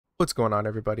What's going on,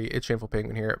 everybody? It's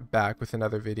ShamefulPenguin here, back with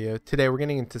another video. Today we're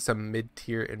getting into some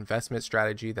mid-tier investment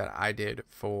strategy that I did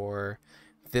for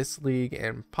this league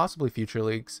and possibly future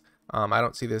leagues. I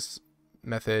don't see this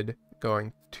method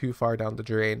going too far down the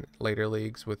drain later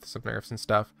leagues with some nerfs and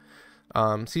stuff.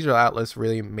 Caesar Atlas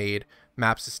really made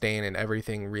map sustain and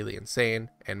everything really insane,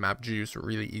 and map juice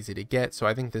really easy to get. So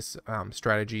I think this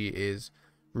strategy is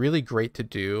really great to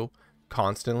do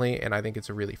constantly, and I think it's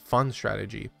a really fun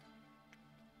strategy.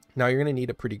 Now you're going to need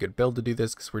a pretty good build to do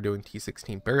this because we're doing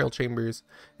T16 burial chambers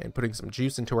and putting some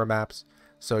juice into our maps.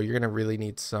 So you're going to really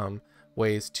need some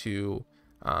ways to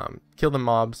kill the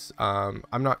mobs. I'm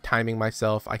not timing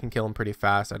myself. I can kill them pretty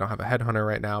fast. I don't have a headhunter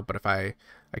right now, but if I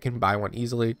can buy one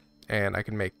easily, and I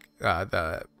can make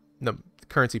the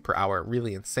currency per hour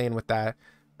really insane with that.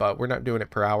 But we're not doing it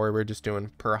per hour. We're just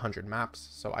doing per 100 maps.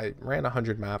 So I ran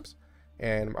 100 maps,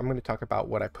 and I'm going to talk about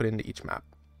what I put into each map.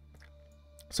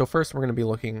 So first, we're going to be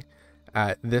looking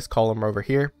at this column over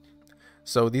here.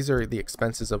 So these are the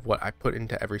expenses of what I put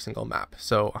into every single map.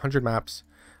 So 100 maps,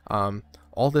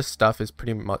 all this stuff is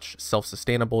pretty much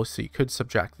self-sustainable. So you could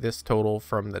subtract this total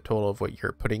from the total of what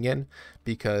you're putting in,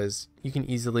 because you can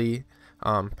easily,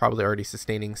 probably already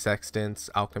sustaining sextants,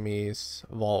 alchemies,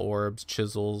 vault orbs,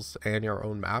 chisels, and your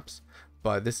own maps.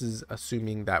 But this is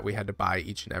assuming that we had to buy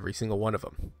each and every single one of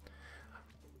them.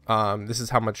 This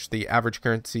is how much the average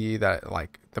currency, that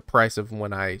like the price of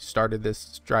when I started this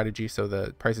strategy, so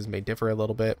the prices may differ a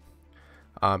little bit.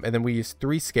 And then we use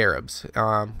 3 scarabs.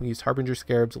 We use Harbinger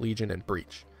scarabs, Legion, and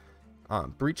Breach.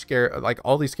 Breach scarab, like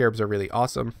all these scarabs are really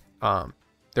awesome.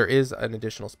 There is an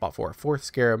additional spot for a 4th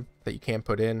scarab that you can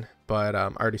put in, but I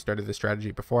already started this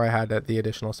strategy before I had the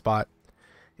additional spot.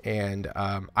 And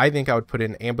I think I would put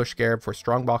in ambush scarab for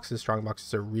strong boxes. Strong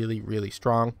boxes are really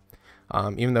strong,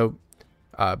 even though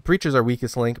Breach is our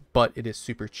weakest link, but it is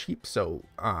super cheap, so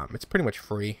it's pretty much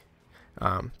free,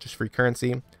 just free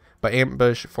currency. But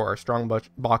ambush for our strong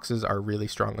boxes are really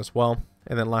strong as well.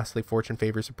 And then lastly, fortune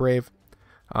favors a brave,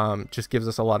 just gives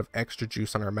us a lot of extra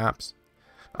juice on our maps.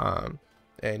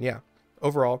 And yeah,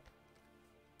 overall,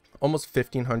 almost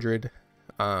 1500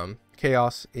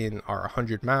 chaos in our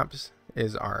 100 maps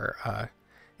is our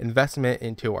investment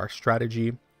into our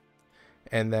strategy.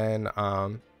 And then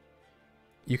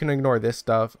you can ignore this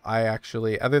stuff. I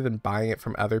actually, other than buying it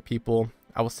from other people,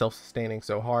 I was self-sustaining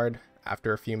so hard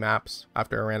after a few maps,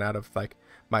 after I ran out of like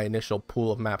my initial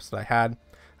pool of maps that I had.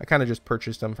 I kind of just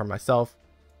purchased them for myself.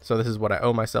 So this is what I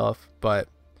owe myself, but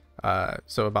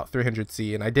so about 300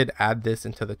 C, and I did add this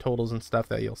into the totals and stuff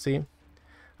that you'll see.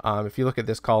 If you look at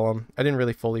this column, I didn't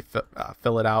really fully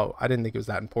fill it out. I didn't think it was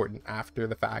that important after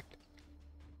the fact.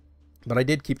 But I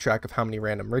did keep track of how many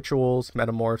random rituals,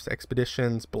 metamorphs,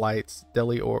 expeditions, blights,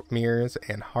 deli or mirrors,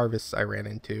 and harvests I ran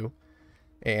into.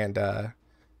 And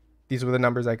these were the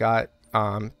numbers I got.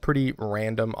 Pretty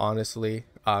random, honestly,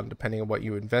 depending on what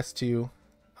you invest to.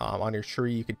 On your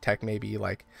tree, you could tech maybe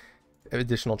like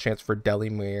additional chance for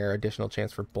deli mirror, additional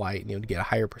chance for blight, and you would get a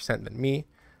higher percent than me,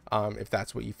 if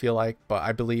that's what you feel like. But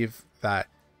I believe that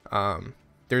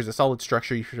there's a solid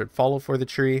structure you should follow for the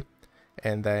tree,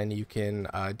 and then you can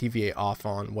deviate off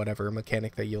on whatever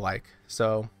mechanic that you like.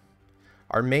 So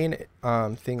our main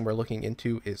thing we're looking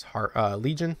into is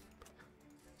Legion.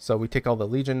 So we take all the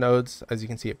Legion nodes, as you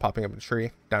can see it popping up in the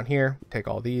tree. Down here, we take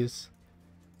all these.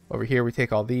 Over here, we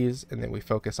take all these, and then we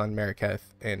focus on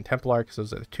Mariketh and Templar, because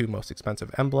those are the 2 most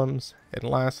expensive emblems. And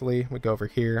lastly, we go over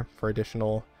here for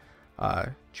additional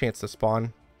chance to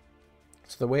spawn.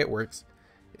 So the way it works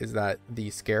is that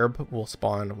the Scarab will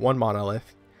spawn 1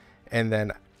 monolith, and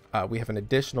then we have an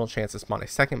additional chance to spawn a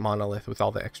 2nd monolith with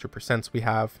all the extra percents we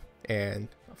have. And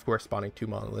of course, spawning 2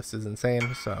 monoliths is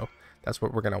insane, so that's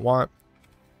what we're going to want.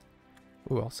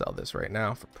 Ooh, I'll sell this right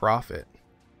now for profit.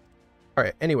 All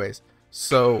right, anyways,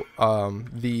 so so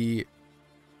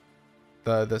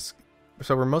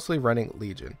we're mostly running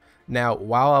Legion. Now,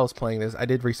 while I was playing this, I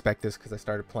did respec this because I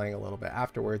started playing a little bit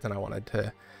afterwards and I wanted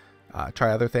to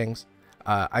try other things.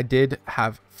 I did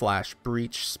have Flash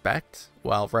Breach spec'd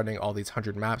while running all these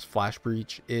 100 maps. Flash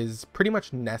Breach is pretty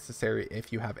much necessary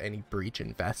if you have any Breach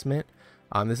investment.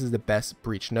 This is the best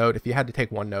Breach node. If you had to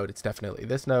take one node, it's definitely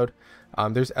this node.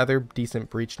 There's other decent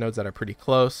Breach nodes that are pretty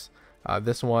close.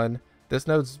 This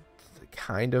node's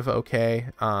kind of okay.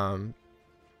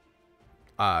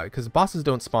 Because bosses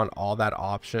don't spawn all that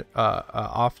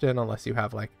often unless you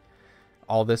have like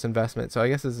all this investment. So I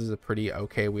guess this is a pretty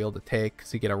okay wheel to take,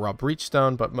 because you get a raw Breach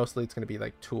stone, but mostly it's going to be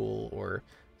like Tool or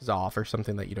Zoff or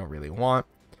something that you don't really want.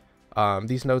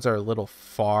 These nodes are a little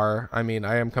far. I mean,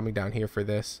 I am coming down here for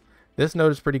this, This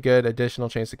node is pretty good. Additional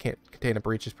chance to contain a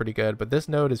breach is pretty good, but this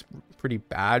node is pretty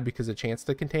bad because the chance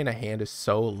to contain a hand is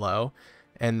so low.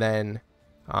 And then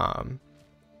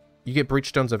you get breach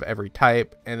stones of every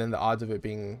type, and then the odds of it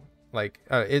being like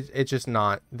it's just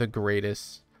not the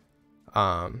greatest.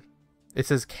 It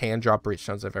says can drop breach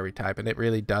stones of every type, and it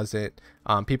really doesn't.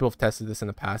 People have tested this in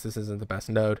the past. This isn't the best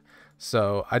node,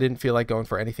 so I didn't feel like going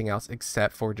for anything else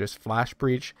except for just flash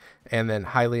breach, and then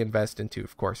highly invest into,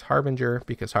 of course, Harbinger,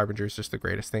 because Harbinger is just the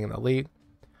greatest thing in the league.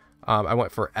 I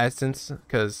went for Essence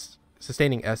because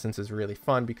sustaining Essence is really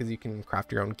fun because you can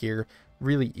craft your own gear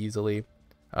really easily.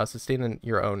 Sustaining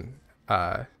your own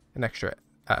an extra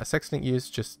sextant use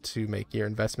just to make your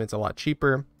investments a lot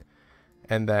cheaper,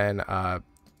 and then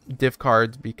div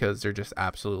cards because they're just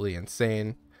absolutely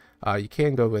insane. You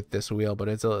can go with this wheel, but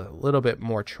it's a little bit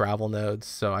more travel nodes,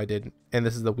 so I did, and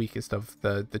this is the weakest of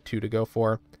the two to go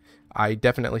for. I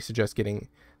definitely suggest getting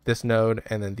this node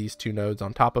and then these two nodes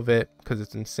on top of it because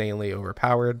it's insanely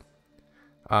overpowered.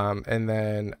 And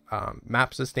then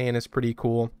map sustain is pretty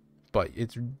cool, but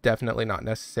it's definitely not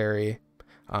necessary.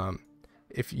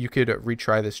 If you could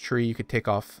retry this tree, you could take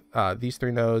off these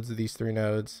three nodes,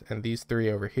 and these three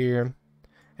over here,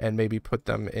 and maybe put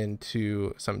them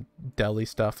into some deli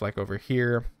stuff like over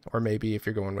here, or maybe if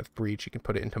you're going with breach, you can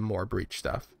put it into more breach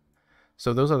stuff.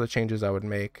 So those are the changes I would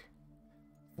make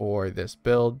for this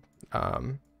build.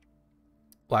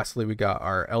 Lastly, we got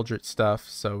our Eldritch stuff.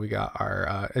 So we got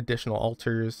our additional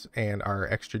altars and our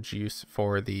extra juice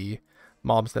for the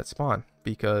mobs that spawn,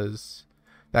 because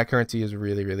that currency is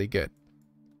really, really good.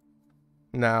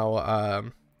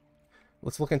 Now,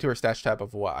 let's look into our stash tab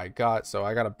of what I got. So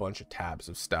I got a bunch of tabs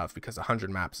of stuff because 100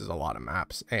 maps is a lot of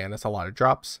maps and it's a lot of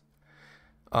drops.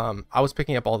 I was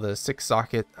picking up all the 6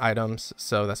 socket items,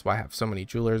 so that's why I have so many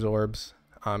jeweler's orbs.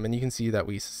 And you can see that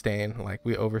we sustain, like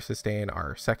we over sustain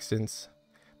our sextants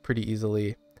pretty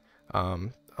easily.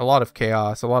 A lot of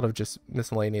chaos, a lot of just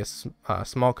miscellaneous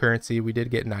small currency. We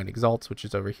did get 9 exalts, which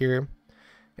is over here.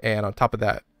 And on top of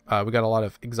that, we got a lot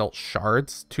of exalt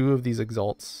shards. 2 of these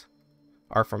exalts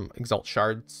are from exalt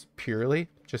shards purely,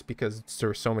 just because there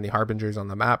were so many harbingers on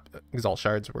the map. Exalt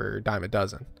shards were a dime a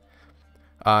dozen.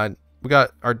 We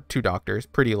got our 2 doctors,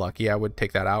 pretty lucky. I would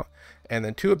take that out. And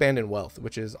then 2 abandoned wealth,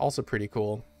 which is also pretty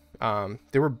cool.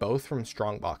 They were both from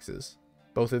strong boxes.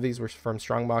 Both of these were from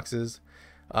strong boxes.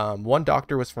 One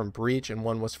doctor was from breach, and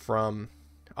one was from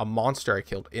a monster I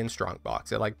killed in strong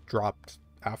box. It like dropped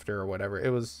after or whatever. It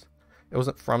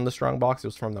wasn't from the strong box, it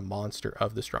was from the monster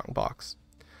of the strong box.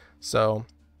 So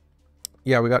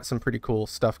yeah, we got some pretty cool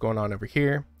stuff going on over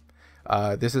here.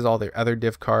 This is all their other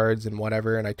div cards and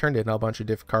whatever, and I turned in a bunch of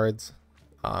div cards,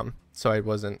 so I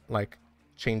wasn't like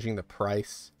changing the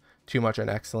price too much on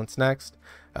Exilence next.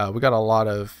 We got a lot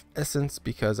of essence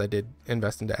because I did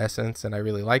invest into essence and I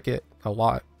really like it a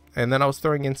lot. And then I was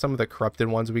throwing in some of the corrupted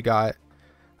ones we got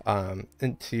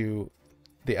into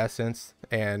the essence,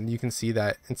 and you can see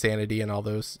that insanity and all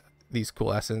these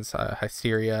cool essence,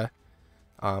 hysteria,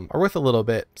 are worth a little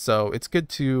bit. So it's good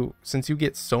to, since you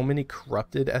get so many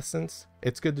corrupted essence,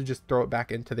 it's good to just throw it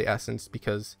back into the essence,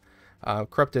 because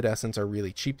corrupted essence are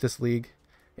really cheap this league,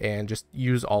 and just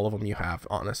use all of them you have.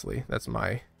 Honestly, that's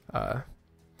my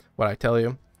what I tell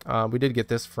you. We did get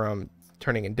this from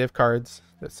turning in div cards,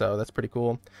 so that's pretty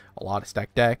cool. A lot of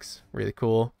stacked decks, really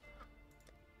cool.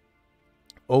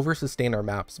 Over sustain our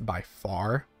maps by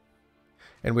far,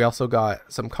 and we also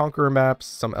got some conqueror maps,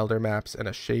 some elder maps, and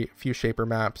a few shaper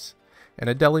maps, and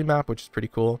a deli map, which is pretty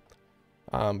cool.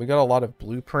 We got a lot of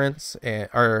blueprints and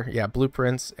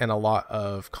blueprints and a lot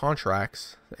of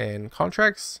contracts. And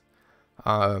contracts,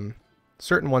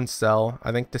 certain ones sell.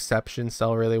 I think deception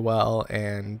sell really well,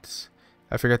 and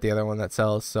I forget the other one that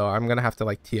sells, so I'm gonna have to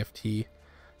like TFT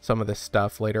some of this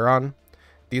stuff later on.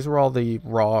 These were all the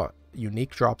raw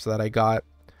unique drops that I got.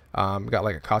 Got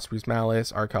like a Cosby's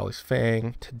Malice, Arcali's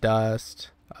Fang, To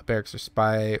Dust, Barracks of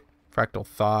Spite, Fractal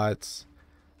Thoughts,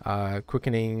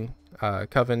 Quickening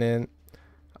Covenant,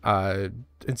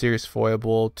 Insidious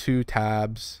Foible, 2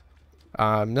 tabs.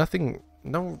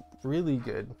 No really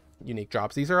good unique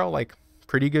drops. These are all like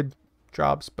pretty good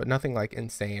drops, but nothing like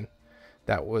insane.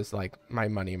 That was like my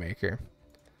money maker.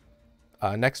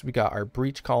 Next we got our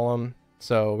breach column.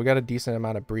 So we got a decent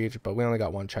amount of breach, but we only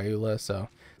got 1 Chayula, so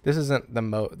this isn't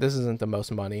the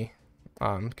most money.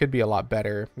 Could be a lot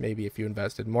better maybe if you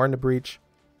invested more into breach.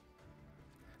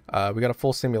 We got a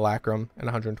full simulacrum and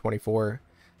 124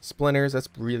 splinters. That's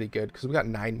really good because we got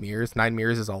 9 mirrors. 9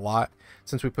 mirrors is a lot.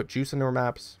 Since we put juice into our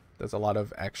maps, there's a lot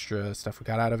of extra stuff we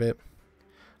got out of it.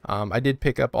 I did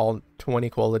pick up all 20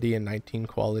 quality and 19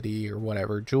 quality or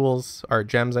whatever jewels or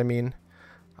gems, I mean.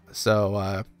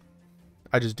 So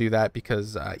I just do that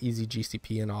because easy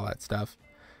GCP and all that stuff.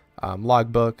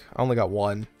 Logbook, I only got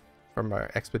one from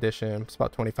our expedition. It's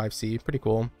about 25C, pretty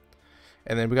cool.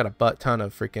 And then we got a butt ton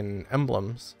of freaking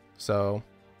emblems. So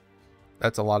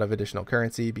that's a lot of additional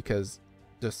currency because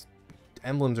just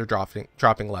emblems are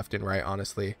dropping left and right,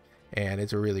 honestly. And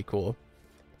it's really cool.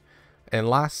 And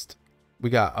last, we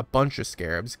got a bunch of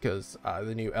scarabs because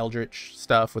the new Eldritch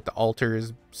stuff with the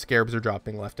altars, scarabs are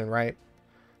dropping left and right.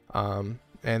 And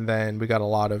then we got a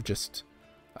lot of just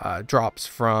drops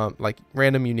from like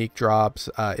random unique drops,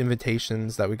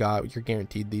 invitations that we got. You're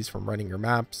guaranteed these from running your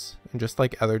maps, and just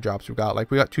like other drops we got.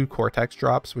 Like we got 2 Cortex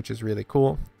drops, which is really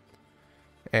cool.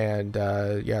 And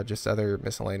yeah, just other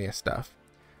miscellaneous stuff.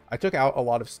 I took out a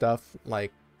lot of stuff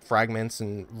like fragments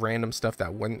and random stuff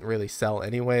that wouldn't really sell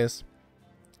anyways.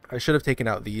 I should have taken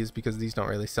out these because these don't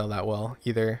really sell that well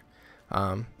either.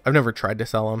 I've never tried to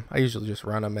sell them. I usually just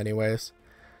run them anyways.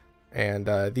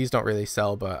 And these don't really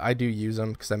sell, but I do use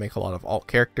them because I make a lot of alt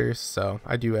characters. So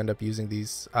I do end up using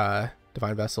these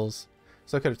divine vessels.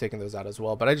 So I could have taken those out as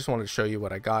well. But I just wanted to show you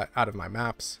what I got out of my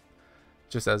maps,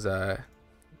 just as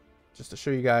just to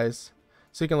show you guys.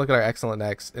 So you can look at our Excellent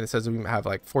Next, and it says we have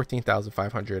like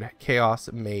 14,500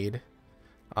 chaos made,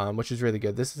 which is really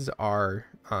good. This is our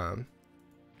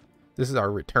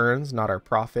returns, not our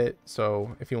profit.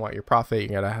 So if you want your profit,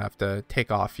 you're gonna have to take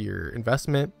off your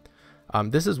investment.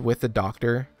 This is with the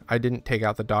doctor. I didn't take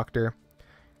out the doctor.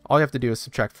 All you have to do is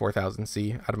subtract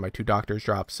 4,000C out of my 2 doctors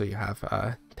drops, so you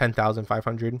have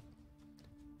 10,500.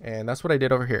 And that's what I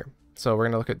did over here. So we're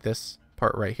gonna look at this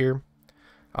part right here.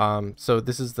 So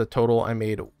this is the total I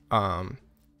made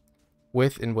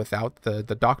with and without the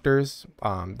doctors.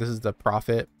 This is the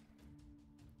profit.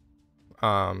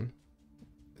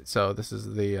 So this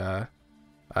is the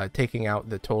taking out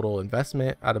the total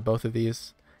investment out of both of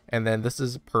these. And then this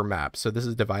is per map. So this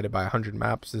is divided by 100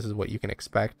 maps. This is what you can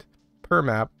expect per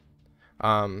map,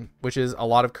 which is a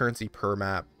lot of currency per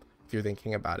map if you're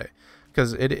thinking about it.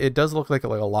 Because it does look like a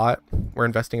lot. We're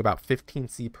investing about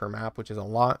 15C per map, which is a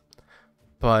lot.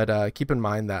 But keep in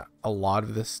mind that a lot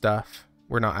of this stuff,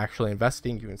 we're not actually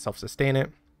investing. You can self-sustain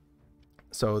it.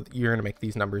 So you're going to make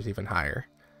these numbers even higher.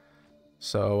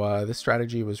 So this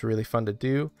strategy was really fun to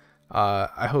do.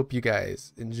 I hope you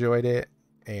guys enjoyed it.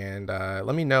 And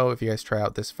let me know if you guys try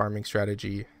out this farming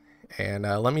strategy, and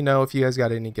let me know if you guys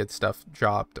got any good stuff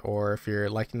dropped, or if you're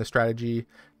liking the strategy,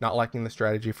 not liking the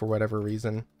strategy for whatever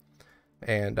reason.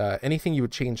 And anything you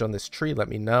would change on this tree, let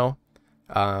me know.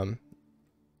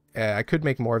 I could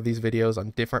make more of these videos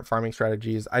on different farming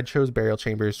strategies. I chose burial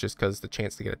chambers just because the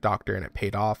chance to get a doctor and it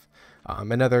paid off.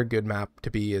 Another good map to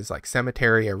be is like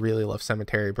cemetery. I really love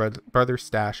cemetery. Brother's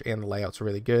Stash, and the layout's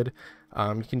really good.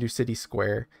 You can do city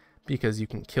square because you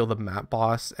can kill the map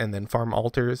boss and then farm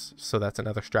altars. So that's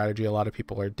another strategy a lot of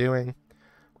people are doing.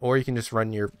 Or you can just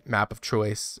run your map of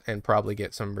choice and probably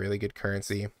get some really good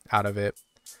currency out of it.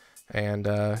 And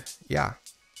yeah,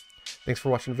 thanks for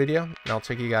watching the video, and I'll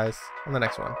check you guys on the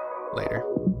next one. Later.